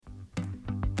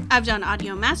I've done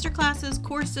audio masterclasses,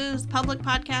 courses, public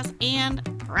podcasts, and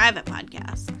private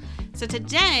podcasts. So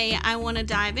today I want to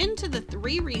dive into the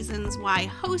 3 reasons why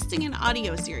hosting an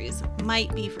audio series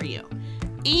might be for you,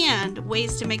 and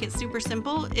ways to make it super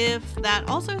simple if that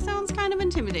also sounds kind of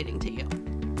intimidating to you.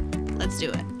 Let's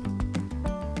do it.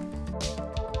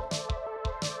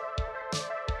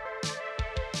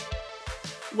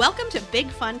 Welcome to Big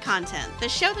Fun Content, the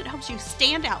show that helps you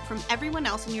stand out from everyone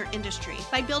else in your industry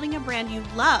by building a brand you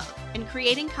love and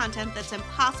creating content that's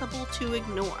impossible to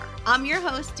ignore. I'm your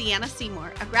host, Deanna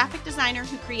Seymour, a graphic designer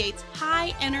who creates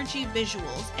high-energy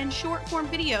visuals and short-form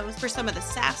videos for some of the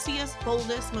sassiest,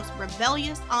 boldest, most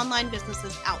rebellious online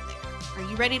businesses out there. Are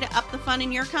you ready to up the fun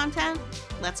in your content?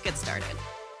 Let's get started.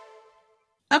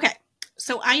 Okay.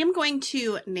 So I am going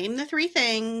to name the 3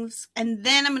 things, and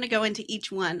then I'm going to go into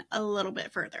each one a little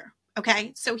bit further.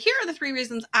 Okay, so here are the 3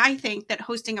 reasons I think that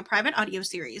hosting a private audio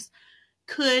series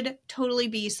could totally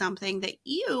be something that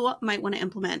you might want to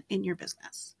implement in your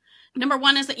business. Number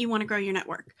 1 is that you want to grow your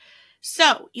network.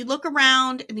 So you look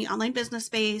around in the online business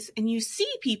space and you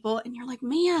see people and you're like,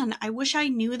 man, I wish I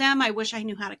knew them. I wish I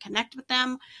knew how to connect with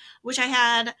them. I wish I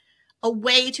had a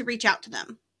way to reach out to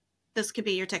them. This could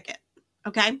be your ticket.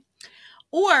 Okay.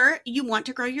 Or you want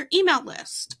to grow your email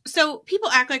list. So people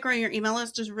act like growing your email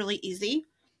list is really easy.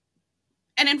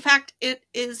 And in fact, it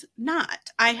is not.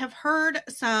 I have heard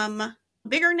some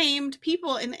bigger named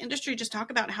people in the industry just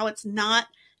talk about how it's not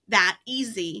that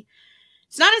easy.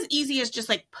 It's not as easy as just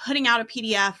like putting out a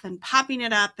PDF and popping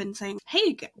it up and saying,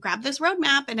 hey, grab this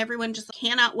roadmap. And everyone just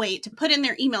cannot wait to put in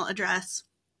their email address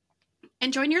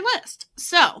and join your list.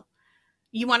 So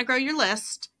you want to grow your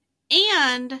list,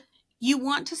 and you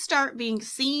want to start being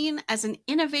seen as an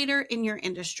innovator in your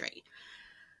industry.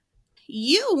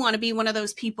 You want to be one of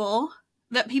those people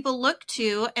that people look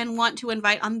to and want to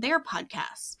invite on their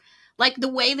podcasts. Like the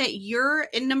way that you're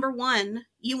in number 1,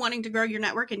 you wanting to grow your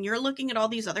network, and you're looking at all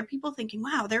these other people thinking,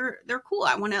 wow, they're cool.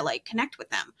 I want to like connect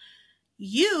with them.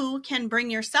 You can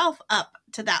bring yourself up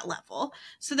to that level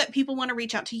so that people want to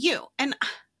reach out to you. And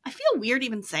I feel weird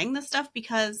even saying this stuff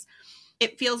because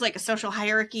it feels like a social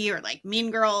hierarchy, or like Mean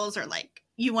Girls, or like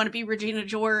you want to be Regina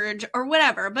George or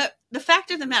whatever. But the fact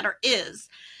of the matter is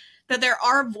that there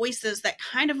are voices that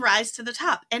kind of rise to the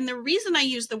top. And the reason I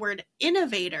use the word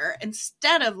innovator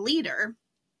instead of leader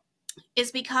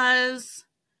is because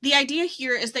the idea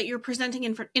here is that you're presenting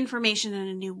information in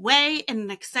a new way, in an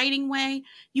exciting way.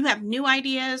 You have new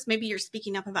ideas. Maybe you're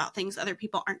speaking up about things other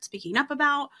people aren't speaking up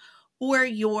about, or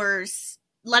you're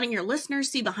letting your listeners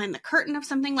see behind the curtain of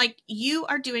something. Like you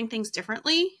are doing things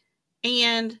differently,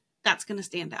 and that's going to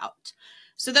stand out.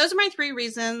 So those are my 3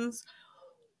 reasons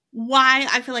why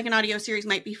I feel like an audio series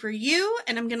might be for you.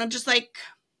 And I'm going to just like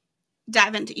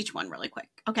dive into each one really quick.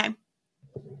 Okay.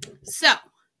 So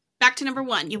back to number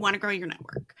 1, you want to grow your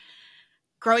network.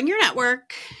 Growing your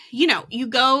network, you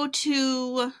go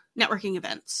to networking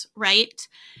events, right?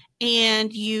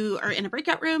 And you are in a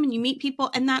breakout room and you meet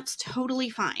people, and that's totally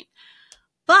fine.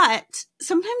 But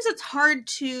sometimes it's hard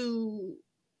to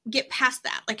get past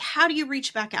that. Like, how do you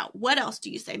reach back out? What else do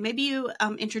you say? Maybe you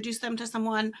introduce them to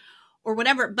someone or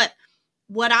whatever. But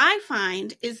what I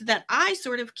find is that I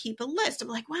sort of keep a list of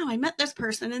like, wow, I met this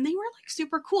person and they were like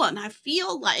super cool. And I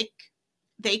feel like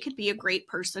they could be a great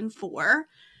person for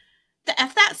the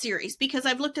F That series because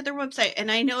I've looked at their website and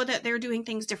I know that they're doing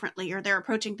things differently or they're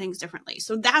approaching things differently.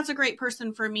 So that's a great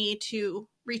person for me to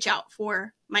reach out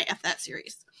for my F That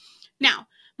series. Now,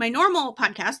 my normal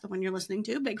podcast, the one you're listening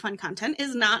to, Big Fun Content,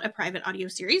 is not a private audio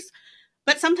series,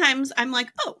 but sometimes I'm like,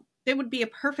 oh, they would be a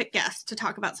perfect guest to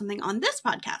talk about something on this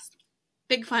podcast.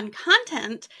 Big Fun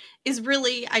Content is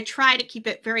really, I try to keep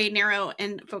it very narrow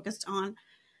and focused on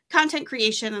content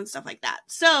creation and stuff like that.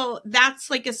 So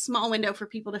that's like a small window for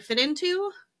people to fit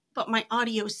into, but my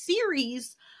audio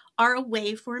series are a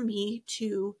way for me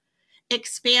to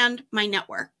expand my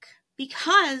network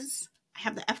because I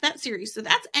have the F That series. So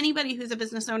that's anybody who's a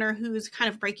business owner who's kind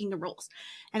of breaking the rules.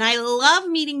 And I love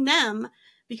meeting them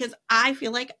because I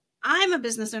feel like I'm a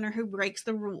business owner who breaks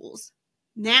the rules.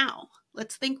 Now,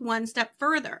 let's think one step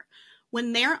further.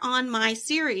 When they're on my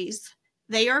series,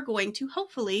 they are going to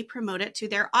hopefully promote it to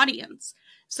their audience.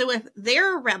 So if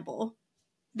they're a rebel,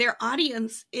 their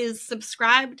audience is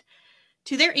subscribed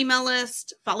to their email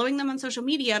list, following them on social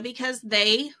media because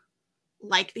they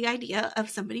like the idea of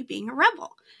somebody being a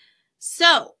rebel.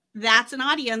 So that's an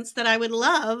audience that I would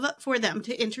love for them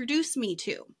to introduce me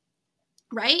to,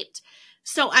 right?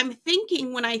 So I'm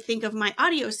thinking when I think of my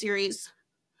audio series,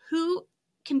 who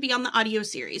can be on the audio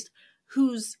series,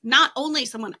 who's not only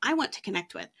someone I want to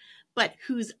connect with, but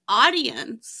whose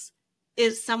audience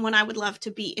is someone I would love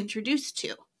to be introduced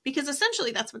to. because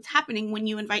essentially that's what's happening when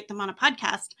you invite them on a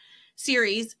podcast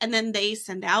series and then they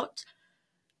send out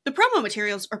the promo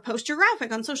materials or post your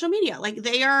graphic on social media. Like,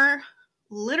 they are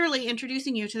literally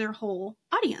introducing you to their whole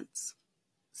audience.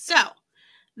 So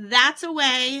that's a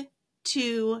way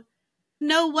to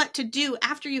know what to do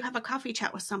after you have a coffee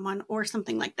chat with someone or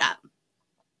something like that.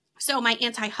 So my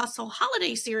Anti-Hustle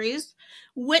holiday series,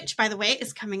 which, by the way,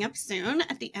 is coming up soon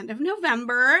at the end of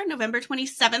November. November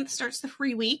 27th starts the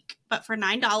free week, but for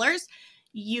 $9,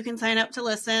 you can sign up to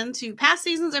listen to past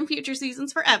seasons and future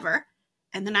seasons forever.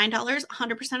 And the $9,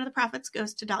 100% of the profits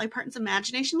goes to Dolly Parton's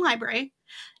Imagination Library.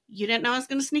 You didn't know I was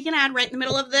going to sneak an ad right in the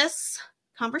middle of this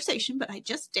conversation, but I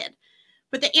just did.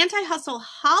 But the Anti-Hustle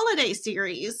holiday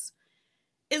series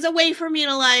is a way for me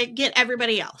to like get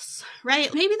everybody else,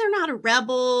 right? Maybe they're not a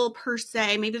rebel per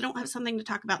se. Maybe they don't have something to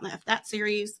talk about in the F That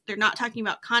series. They're not talking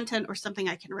about content or something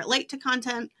I can relate to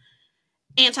content.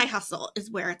 Anti-Hustle is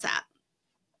where it's at.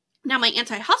 Now, my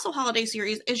Anti-Hustle holiday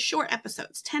series is short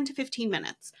episodes, 10 to 15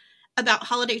 minutes, about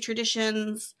holiday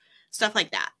traditions, stuff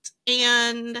like that.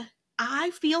 And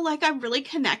I feel like I really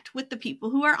connect with the people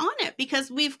who are on it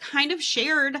because we've kind of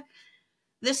shared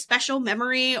this special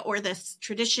memory or this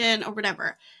tradition or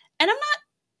whatever. And I'm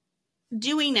not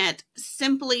doing it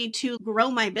simply to grow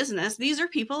my business. These are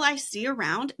people I see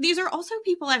around. These are also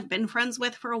people I've been friends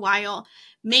with for a while.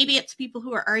 Maybe it's people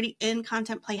who are already in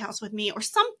Content Playhouse with me or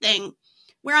something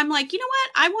where I'm like, you know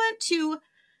what? I want to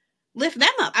lift them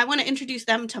up. I want to introduce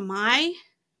them to my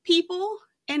people.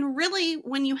 And really,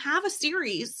 when you have a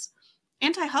series,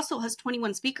 Anti-Hustle has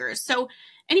 21 speakers. So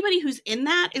anybody who's in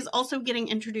that is also getting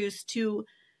introduced to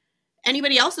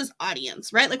anybody else's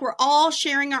audience, right? Like, we're all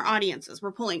sharing our audiences.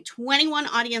 We're pulling 21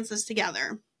 audiences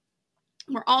together.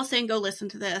 We're all saying, go listen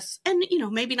to this. And, you know,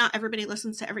 maybe not everybody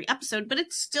listens to every episode, but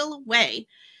it's still a way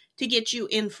to get you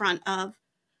in front of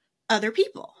other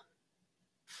people.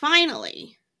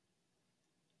 Finally,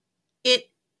 it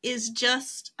is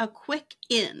just a quick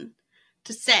in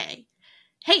to say,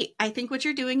 hey, I think what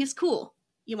you're doing is cool.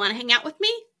 You want to hang out with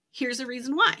me? Here's a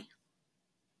reason why.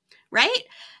 Right?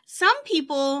 Some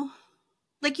people,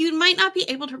 like, you might not be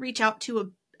able to reach out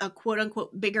to a quote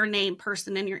unquote bigger name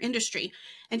person in your industry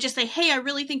and just say, hey, I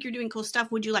really think you're doing cool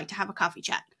stuff. Would you like to have a coffee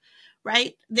chat?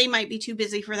 Right? They might be too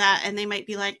busy for that. And they might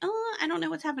be like, oh, I don't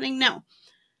know what's happening. No.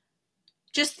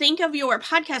 Just think of your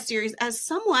podcast series as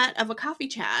somewhat of a coffee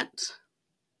chat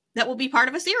that will be part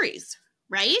of a series,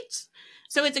 right?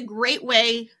 So it's a great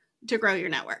way to grow your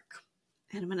network.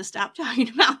 And I'm going to stop talking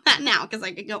about that now because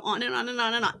I could go on and on and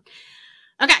on and on.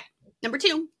 Okay. Number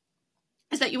 2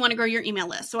 is that you want to grow your email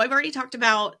list. So I've already talked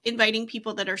about inviting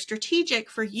people that are strategic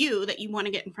for you that you want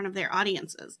to get in front of their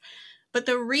audiences. But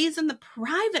the reason the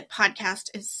private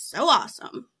podcast is so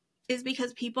awesome is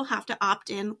because people have to opt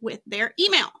in with their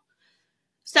email.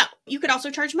 So you could also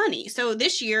charge money. So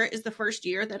this year is the first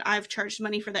year that I've charged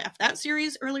money for the F That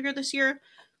series earlier this year.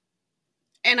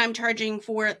 And I'm charging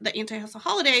for the Anti-Hustle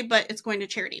holiday, but it's going to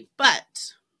charity.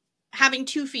 But having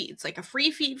 2 feeds, like a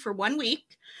free feed for 1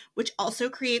 week, which also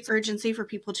creates urgency for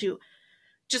people to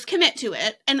just commit to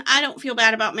it. And I don't feel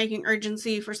bad about making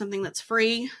urgency for something that's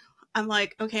free. I'm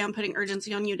like, okay, I'm putting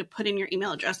urgency on you to put in your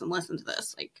email address and listen to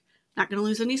this. Like, not going to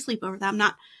lose any sleep over that. I'm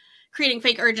not creating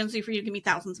fake urgency for you to give me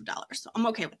thousands of dollars. So I'm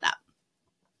okay with that.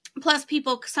 Plus,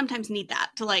 people sometimes need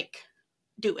that to like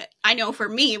do it. I know for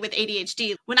me with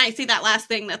ADHD, when I see that last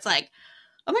thing that's like,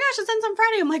 oh my gosh, it ends on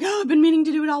Friday. I'm like, oh, I've been meaning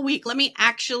to do it all week. Let me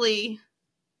actually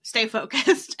stay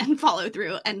focused and follow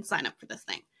through and sign up for this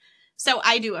thing. So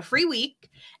I do a free week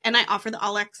and I offer the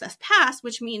all access pass,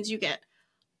 which means you get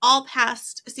all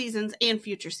past seasons and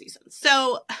future seasons.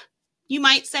 So you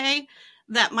might say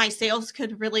that my sales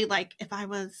could really, like, if I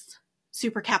was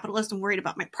super capitalist and worried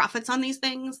about my profits on these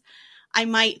things, I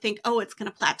might think, oh, it's going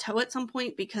to plateau at some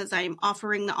point because I'm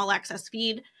offering the all access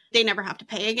feed. They never have to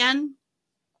pay again.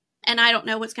 And I don't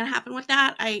know what's going to happen with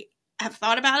that. I have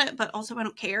thought about it, but also I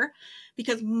don't care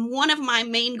because one of my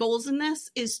main goals in this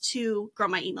is to grow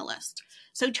my email list.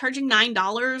 So charging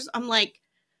 $9, I'm like,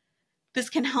 this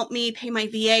can help me pay my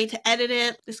VA to edit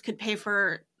it. This could pay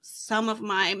for some of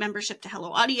my membership to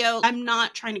Hello Audio. I'm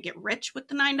not trying to get rich with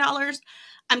the $9.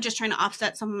 I'm just trying to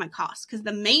offset some of my costs because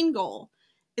the main goal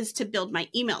is to build my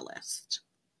email list,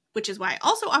 which is why I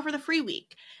also offer the free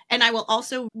week. And I will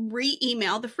also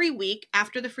re-email the free week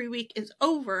after the free week is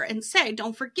over and say,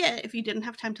 don't forget, if you didn't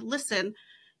have time to listen,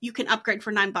 you can upgrade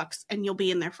for $9 and you'll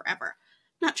be in there forever.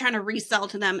 I'm not trying to resell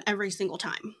to them every single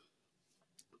time.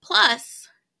 Plus,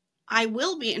 I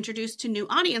will be introduced to new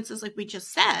audiences, like we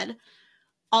just said.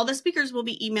 All the speakers will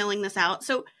be emailing this out.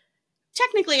 So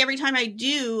technically, every time I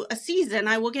do a season,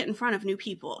 I will get in front of new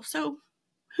people. So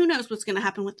who knows what's going to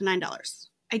happen with the $9.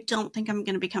 I don't think I'm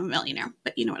going to become a millionaire,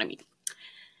 but you know what I mean.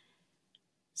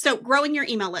 So growing your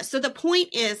email list. So the point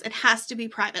is it has to be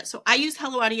private. So I use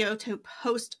Hello Audio to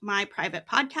post my private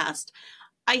podcast.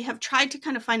 I have tried to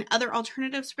kind of find other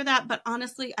alternatives for that, but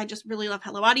honestly, I just really love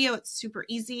Hello Audio. It's super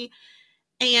easy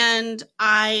and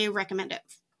I recommend it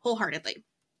wholeheartedly.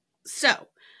 So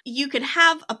you could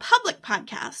have a public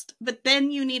podcast, but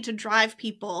then you need to drive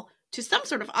people to some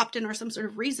sort of opt-in or some sort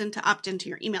of reason to opt into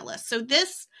your email list. So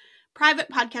this private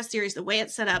podcast series, the way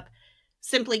it's set up,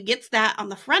 simply gets that on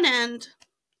the front end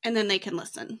and then they can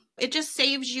listen. It just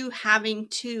saves you having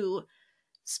to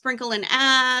sprinkle in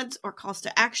ads or calls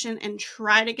to action and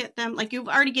try to get them, like you've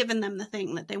already given them the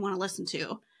thing that they want to listen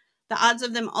to. The odds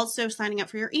of them also signing up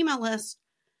for your email list,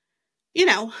 you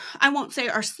know, I won't say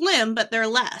are slim, but they're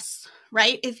less,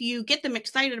 right? If you get them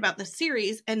excited about the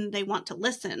series and they want to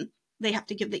listen, they have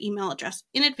to give the email address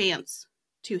in advance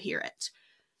to hear it.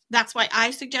 That's why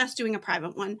I suggest doing a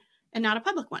private one and not a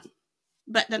public one.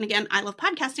 But then again, I love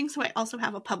podcasting, so I also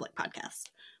have a public podcast,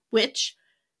 which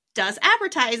does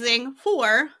advertising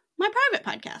for my private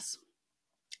podcasts.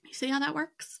 You see how that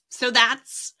works? So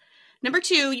that's number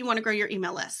 2, you want to grow your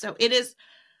email list. So it is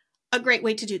a great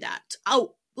way to do that.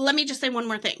 Oh, let me just say one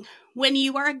more thing. When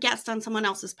you are a guest on someone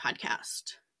else's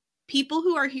podcast, people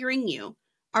who are hearing you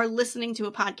are listening to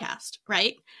a podcast,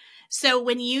 right? So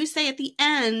when you say at the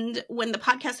end, when the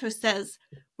podcast host says,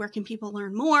 where can people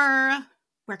learn more?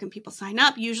 Where can people sign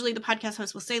up? Usually the podcast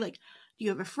host will say, like, do you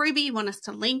have a freebie you want us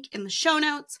to link in the show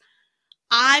notes?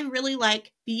 I really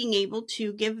like being able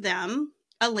to give them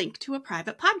a link to a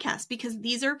private podcast because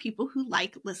these are people who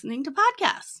like listening to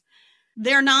podcasts.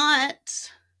 They're not,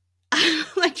 I'm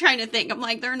like trying to think, I'm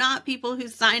like, they're not people who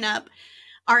sign up,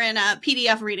 are in a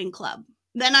PDF reading club.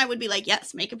 Then I would be like,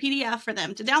 yes, make a PDF for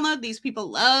them to download. These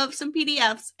people love some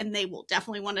PDFs and they will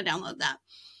definitely want to download that.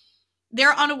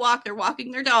 They're on a walk, they're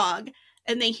walking their dog,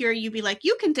 and they hear you be like,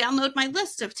 you can download my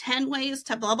list of 10 ways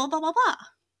to blah, blah, blah, blah, blah.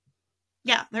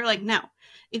 Yeah, they're like, no.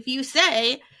 If you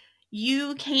say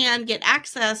you can get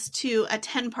access to a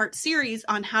 10-part series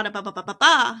on how to blah, blah, blah, blah,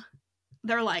 blah,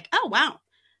 they're like, oh, wow,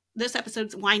 this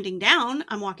episode's winding down.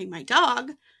 I'm walking my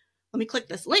dog. Let me click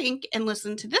this link and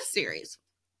listen to this series.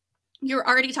 You're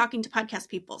already talking to podcast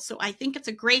people. So I think it's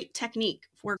a great technique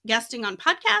for guesting on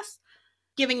podcasts,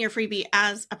 giving your freebie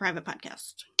as a private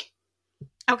podcast.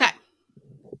 Okay.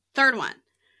 Third one,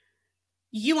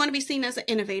 you want to be seen as an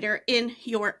innovator in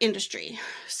your industry.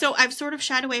 So I've sort of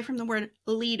shied away from the word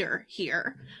leader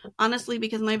here, honestly,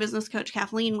 because my business coach,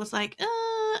 Kathleen, was like,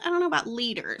 I don't know about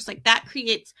leaders. Like that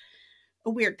creates a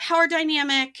weird power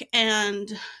dynamic.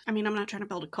 And I mean, I'm not trying to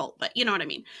build a cult, but you know what I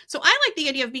mean? So I like the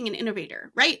idea of being an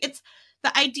innovator, right? It's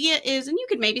the idea is, and you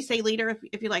could maybe say leader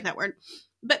if you like that word,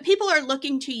 but people are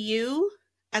looking to you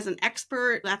as an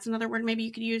expert. That's another word maybe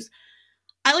you could use.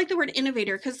 I like the word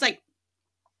innovator because like,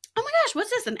 oh my gosh, what's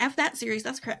this? An F That series.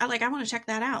 That's crazy. I want to check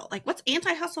that out. Like what's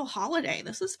Anti-Hustle Holiday?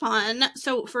 This is fun.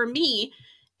 So for me,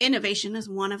 innovation is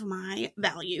one of my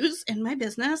values in my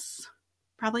business,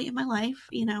 probably in my life.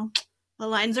 You know, the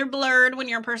lines are blurred when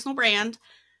you're a personal brand,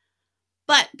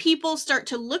 but people start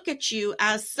to look at you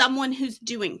as someone who's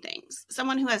doing things,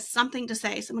 someone who has something to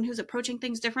say, someone who's approaching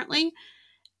things differently.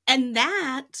 And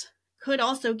that could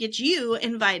also get you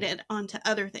invited onto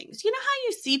other things. You know how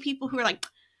you see people who are like,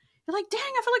 you're like, dang,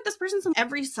 I feel like this person's in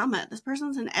every summit. This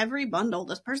person's in every bundle.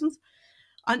 This person's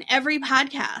on every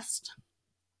podcast.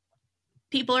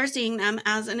 People are seeing them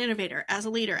as an innovator, as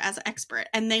a leader, as an expert,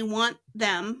 and they want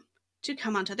them to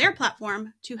come onto their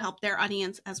platform to help their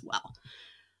audience as well.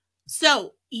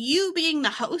 So you being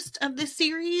the host of this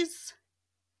series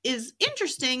is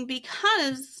interesting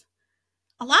because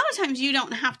a lot of times you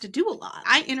don't have to do a lot.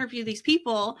 I interview these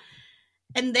people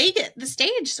and they get the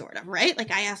stage sort of, right?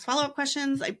 Like I ask follow-up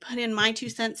questions. I put in my 2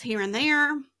 cents here and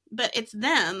there, but it's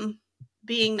them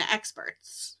being the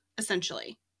experts,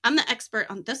 essentially. I'm the expert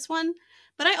on this one,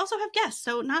 but I also have guests.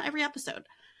 So not every episode,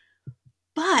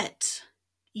 but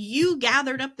you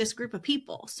gathered up this group of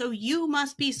people. So you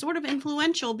must be sort of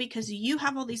influential because you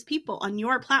have all these people on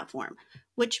your platform,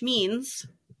 which means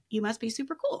you must be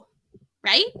super cool,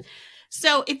 right?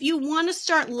 So if you want to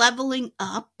start leveling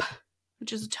up,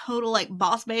 which is a total like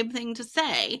boss babe thing to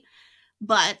say,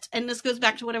 but, and this goes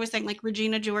back to what I was saying, like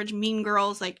Regina George, Mean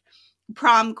Girls, like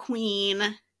prom queen.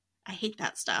 I hate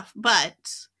that stuff.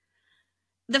 But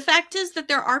the fact is that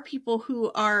there are people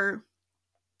who are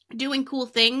doing cool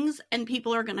things and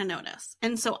people are going to notice.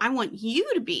 And so I want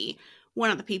you to be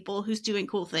one of the people who's doing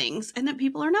cool things and that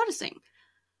people are noticing.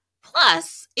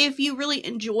 Plus, if you really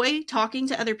enjoy talking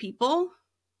to other people,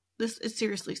 this is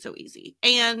seriously so easy.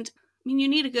 And I mean, you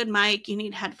need a good mic, you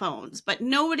need headphones, but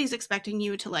nobody's expecting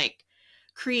you to like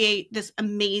create this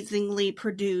amazingly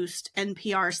produced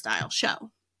NPR style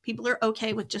show. People are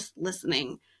okay with just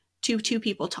listening to two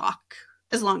people talk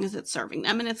as long as it's serving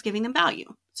them and it's giving them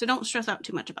value. So don't stress out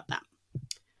too much about that.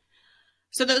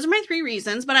 So those are my 3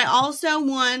 reasons, but I also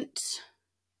want,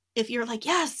 if you're like,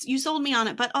 yes, you sold me on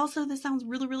it, but also this sounds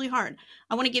really, really hard,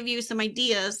 I want to give you some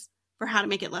ideas for how to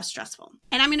make it less stressful.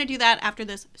 And I'm going to do that after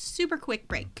this super quick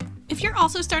break. If you're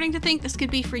also starting to think this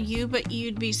could be for you, but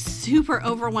you'd be super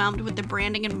overwhelmed with the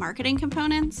branding and marketing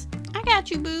components, I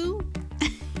got you, boo.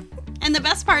 And the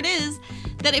best part is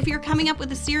that if you're coming up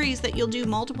with a series that you'll do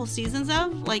multiple seasons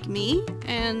of, like me,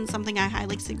 and something I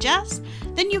highly suggest,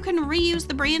 then you can reuse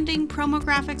the branding, promo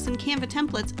graphics, and Canva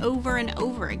templates over and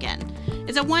over again.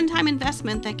 It's a one-time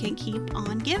investment that can keep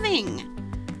on giving.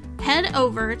 Head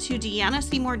over to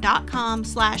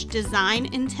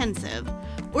deannaseymour.com/design-intensive,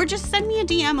 or just send me a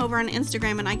DM over on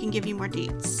Instagram and I can give you more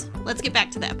deets. Let's get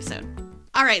back to the episode.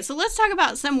 All right, so let's talk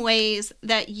about some ways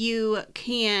that you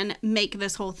can make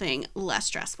this whole thing less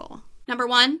stressful. Number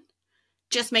 1,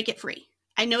 just make it free.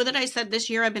 I know that I said this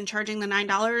year I've been charging the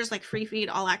 $9, like free feed,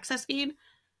 all access feed.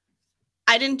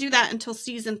 I didn't do that until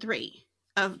season 3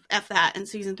 of F That and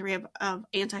season 3 of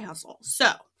Anti-Hustle.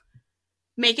 So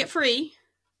make it free.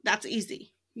 That's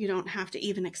easy. You don't have to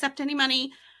even accept any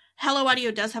money. Hello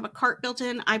Audio does have a cart built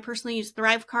in. I personally use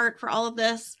Thrivecart for all of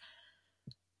this.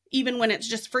 Even when it's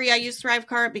just free, I use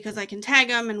Thrivecart because I can tag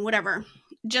them and whatever.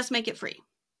 Just make it free.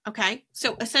 Okay?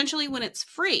 So essentially when it's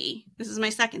free, this is my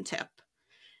second tip.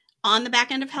 On the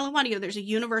back end of Hello Audio, there's a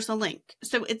universal link.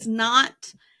 So it's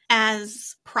not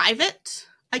as private,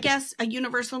 I guess, a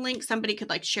universal link somebody could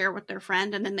like share with their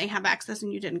friend and then they have access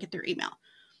and you didn't get their email.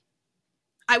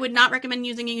 I would not recommend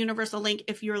using a universal link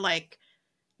if you're like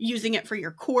using it for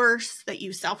your course that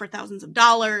you sell for thousands of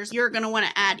dollars. You're going to want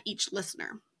to add each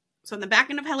listener. So in the back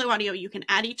end of Hello Audio, you can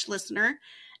add each listener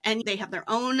and they have their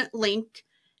own link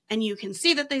and you can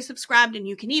see that they subscribed and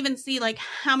you can even see like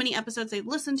how many episodes they've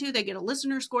listened to. They get a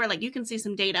listener score. Like you can see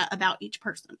some data about each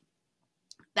person.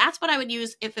 That's what I would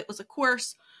use if it was a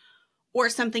course or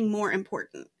something more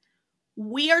important.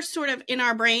 We are sort of in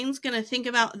our brains going to think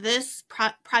about this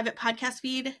private podcast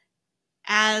feed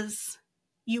as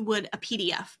you would a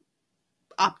PDF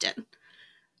opt-in,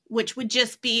 which would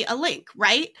just be a link,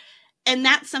 right? And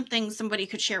that's something somebody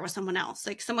could share with someone else.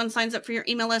 Like someone signs up for your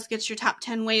email list, gets your top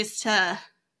 10 ways to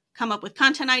come up with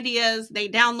content ideas. They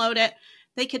download it.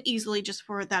 They could easily just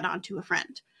forward that on to a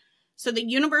friend. So the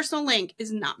universal link is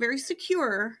not very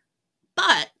secure,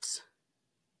 but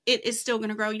it is still going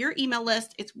to grow your email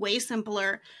list. It's way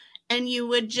simpler. And you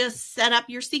would just set up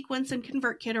your sequence in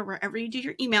ConvertKit or wherever you do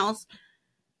your emails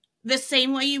the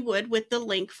same way you would with the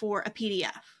link for a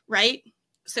PDF, right?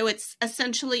 So it's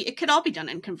essentially, it could all be done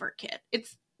in ConvertKit.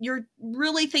 You're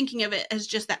really thinking of it as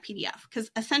just that PDF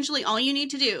because essentially all you need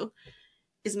to do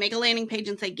is make a landing page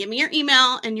and say, give me your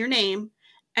email and your name,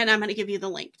 and I'm going to give you the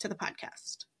link to the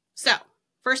podcast. So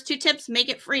first 2 tips, make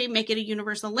it free, make it a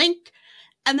universal link.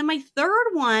 And then my third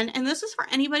one, and this is for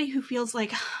anybody who feels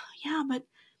like, yeah, but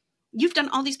you've done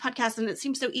all these podcasts and it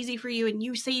seems so easy for you and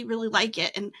you say you really like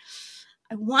it and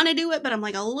I want to do it, but I'm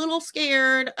like a little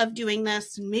scared of doing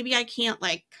this. And maybe I can't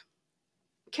like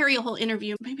carry a whole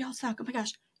interview. Maybe I'll suck. Oh my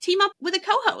gosh. Team up with a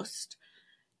co-host.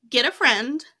 Get a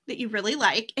friend that you really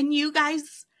like and you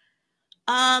guys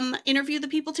interview the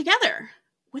people together.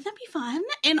 Wouldn't that be fun?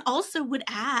 And also would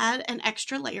add an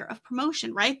extra layer of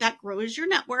promotion, right? That grows your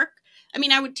network. I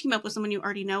mean, I would team up with someone you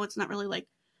already know. It's not really like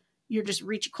you're just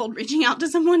reaching out to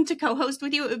someone to co-host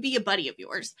with you. It would be a buddy of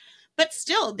yours. But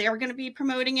still, they're going to be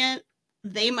promoting it.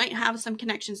 They might have some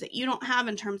connections that you don't have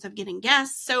in terms of getting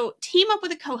guests. So team up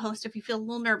with a co-host if you feel a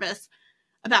little nervous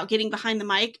about getting behind the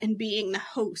mic and being the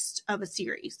host of a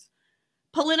series.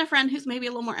 Pull in a friend who's maybe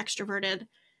a little more extroverted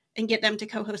and get them to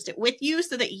co-host it with you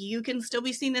so that you can still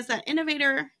be seen as that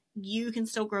innovator. You can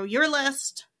still grow your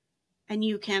list and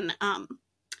you can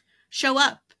show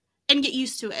up and get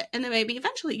used to it. And then maybe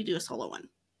eventually you do a solo one.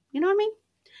 You know what I mean?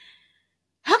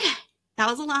 Okay, that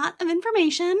was a lot of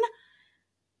information.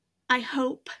 I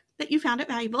hope that you found it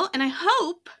valuable and I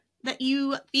hope that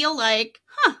you feel like,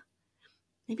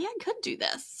 maybe I could do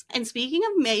this. And speaking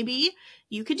of maybe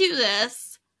you could do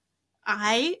this,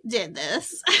 I did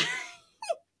this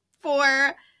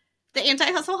for the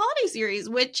Anti-Hustle Holiday Series,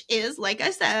 which is, like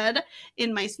I said,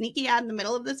 in my sneaky ad in the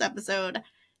middle of this episode,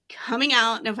 coming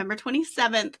out November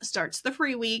 27th, starts the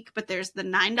free week, but there's the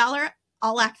 $9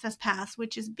 all access pass,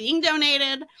 which is being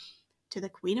donated to the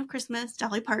Queen of Christmas,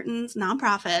 Dolly Parton's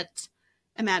nonprofit,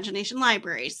 Imagination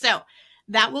Library. So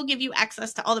that will give you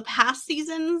access to all the past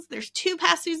seasons. There's 2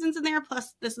 past seasons in there,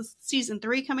 plus this is season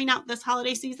 3 coming out this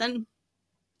holiday season.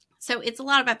 So it's a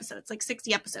lot of episodes, like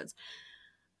 60 episodes.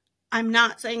 I'm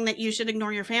not saying that you should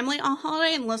ignore your family all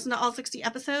holiday and listen to all 60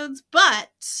 episodes,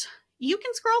 but you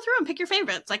can scroll through and pick your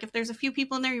favorites. Like if there's a few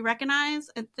people in there you recognize,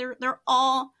 they're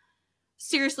all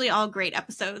seriously all great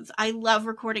episodes. I love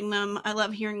recording them. I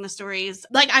love hearing the stories.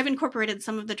 Like I've incorporated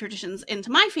some of the traditions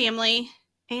into my family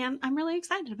and I'm really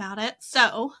excited about it.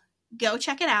 So go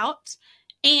check it out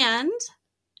and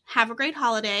have a great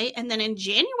holiday. And then in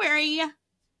January,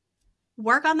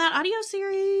 work on that audio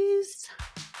series.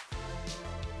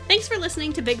 Thanks for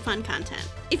listening to Big Fun Content.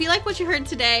 If you like what you heard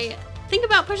today, think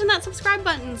about pushing that subscribe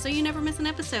button so you never miss an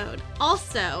episode.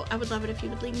 Also, I would love it if you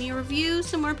would leave me a review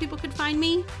so more people could find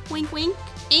me. Wink, wink.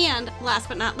 And last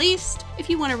but not least, if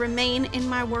you want to remain in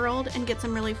my world and get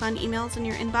some really fun emails in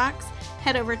your inbox,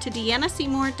 head over to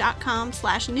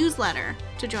deannaseymour.com/newsletter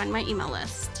to join my email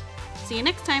list. See you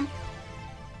next time.